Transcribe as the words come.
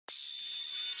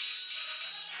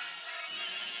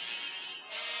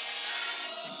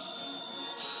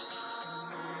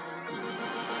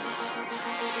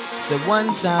Said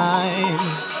one time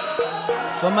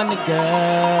for my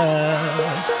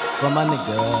niggas, for my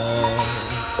niggas.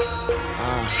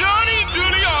 Johnny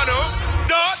Juliano.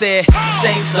 Said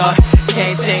same start,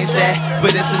 can't change that,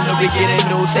 but it's a new beginning,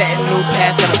 new set, new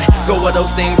path. Go with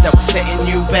those things that were setting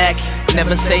you back.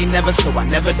 Never say never, so I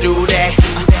never do that.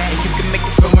 And you can make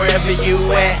it from wherever you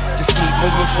at. Just keep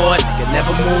moving forward, nigga,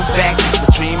 never move back.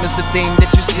 The dream is the thing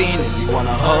that you seen and you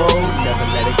wanna hold. Never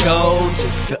let it go,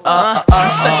 just go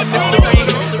such a mystery,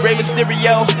 Ray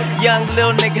Mysterio, young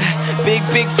lil nigga,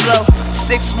 big flow.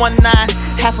 619,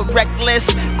 half a reckless,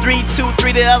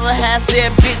 323, the other half there,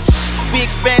 bitch. We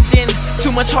expanding,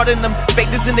 too much harder than them.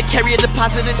 Fakers in the carrier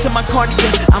deposited to my cardia.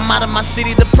 I'm out of my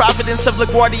city, the providence of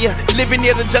LaGuardia. Living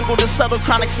near the jungle, the subtle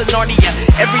chronics of Narnia.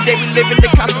 Every day we living the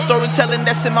constant storytelling.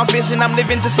 That's in my vision, I'm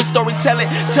living just a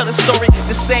storytelling. Tell a story,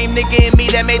 the same nigga in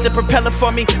me that made the propeller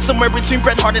for me. Somewhere between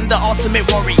Bret Hart and the Ultimate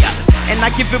Warrior. And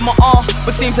I give it my all,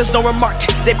 but seems there's no remark.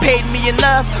 They paid me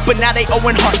enough, but now they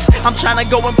owing hearts. I'm trying to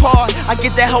go in par, I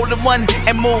get that hole in one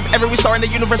and move every star in the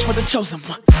universe for the chosen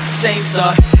one. Same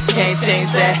star, can't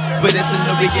change that, but it's a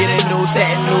new beginning, new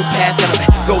set, new path.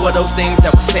 Go with those things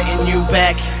that were setting you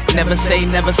back. Never say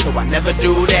never, so I never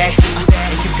do that.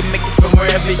 And you can make it from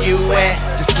wherever you at.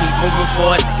 Just keep moving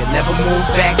forward, nigga, never move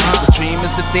back. The dream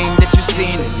is the thing that you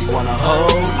seen and you wanna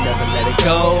hold. Never let it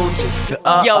go, just go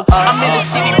Yo, I'm in the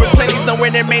city where plenty's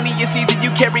nowhere near many. It's either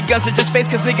you carry guns or just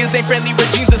faith, cause niggas ain't friendly. Where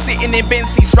dreams are sitting in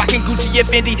Benz seats, rocking Gucci and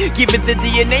Fendi. Give it the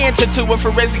DNA into a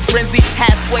forensic frenzy.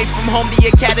 Halfway from home, the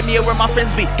academy where my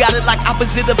friends be. Got it like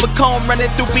opposite of a comb, running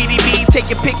through BDBs.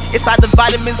 Take a pick, it's the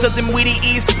vitamins of them weedy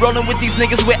E's. Rolling with these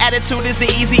niggas with attitude is the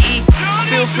easy E.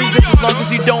 Feel free just as long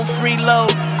as you don't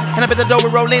freeload. And I bet the door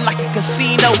will roll in like a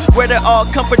casino, where they're all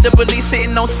comfortably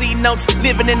sitting on C notes.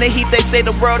 Living in the heat, they say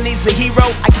the world needs a hero.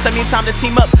 I guess that means time to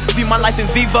team up, view my life in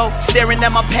vivo. Staring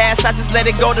at my past, I just let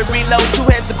it go to reload. Two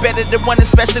heads are better than one,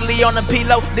 especially on a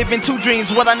pillow. Living two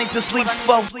dreams, what I need to sleep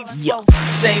for. Yo,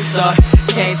 same star,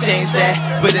 can't change that,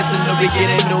 but it's a new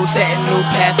beginning, new set, new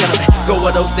path. Go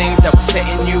with those things that were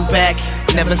setting you back.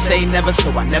 Never say never, so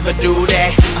I never do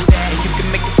that. And you can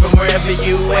make it from wherever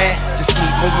you at. Just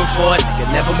keep moving forward,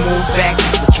 nigga, never move back.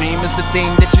 The dream is the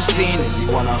thing that you seen and you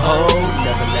wanna hold.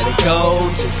 Never let it go,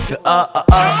 just go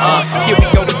Here we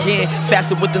go again,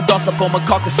 faster with the thoughts, I form a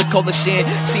carcass of coalition.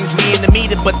 Seems me in the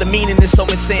meter, but the meaning is so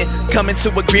insane. Coming to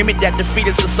agreement that defeat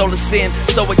is a soul of sin.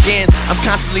 So again, I'm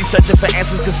constantly searching for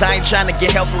answers, cause I ain't trying to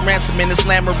get held for ransom in this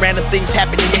land where random things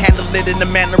happen and you handle it in a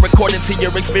manner according to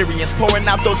your experience. Pouring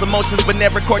out those emotions but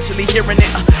never cordially hearing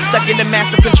it. Stuck in the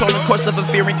massive controlling course of a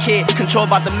fearing kid, controlled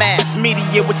by the mass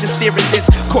media which is steering this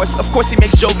course. Of course he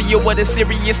makes jovial what is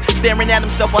serious, staring at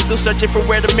himself while still searching for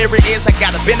where the mirror is. I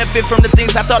gotta benefit from the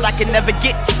things I thought I could never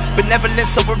get.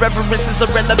 Benevolence over reverence is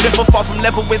irrelevant, but far from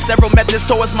level with several methods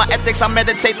towards my ethics. I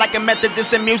meditate like a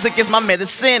Methodist and music is my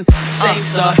medicine. Same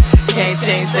star, can't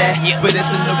change that, but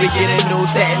it's a new beginning, new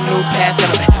set, new path.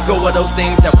 Go with those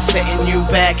things that were setting you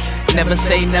back. Never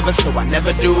say never, so I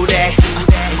never do that.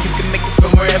 And you can make it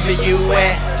from wherever you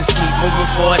at. Just keep moving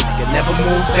forward, nigga, never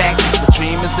move back. The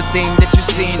dream is the thing that you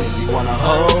seen and you wanna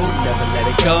hold. Never let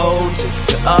it go, just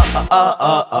go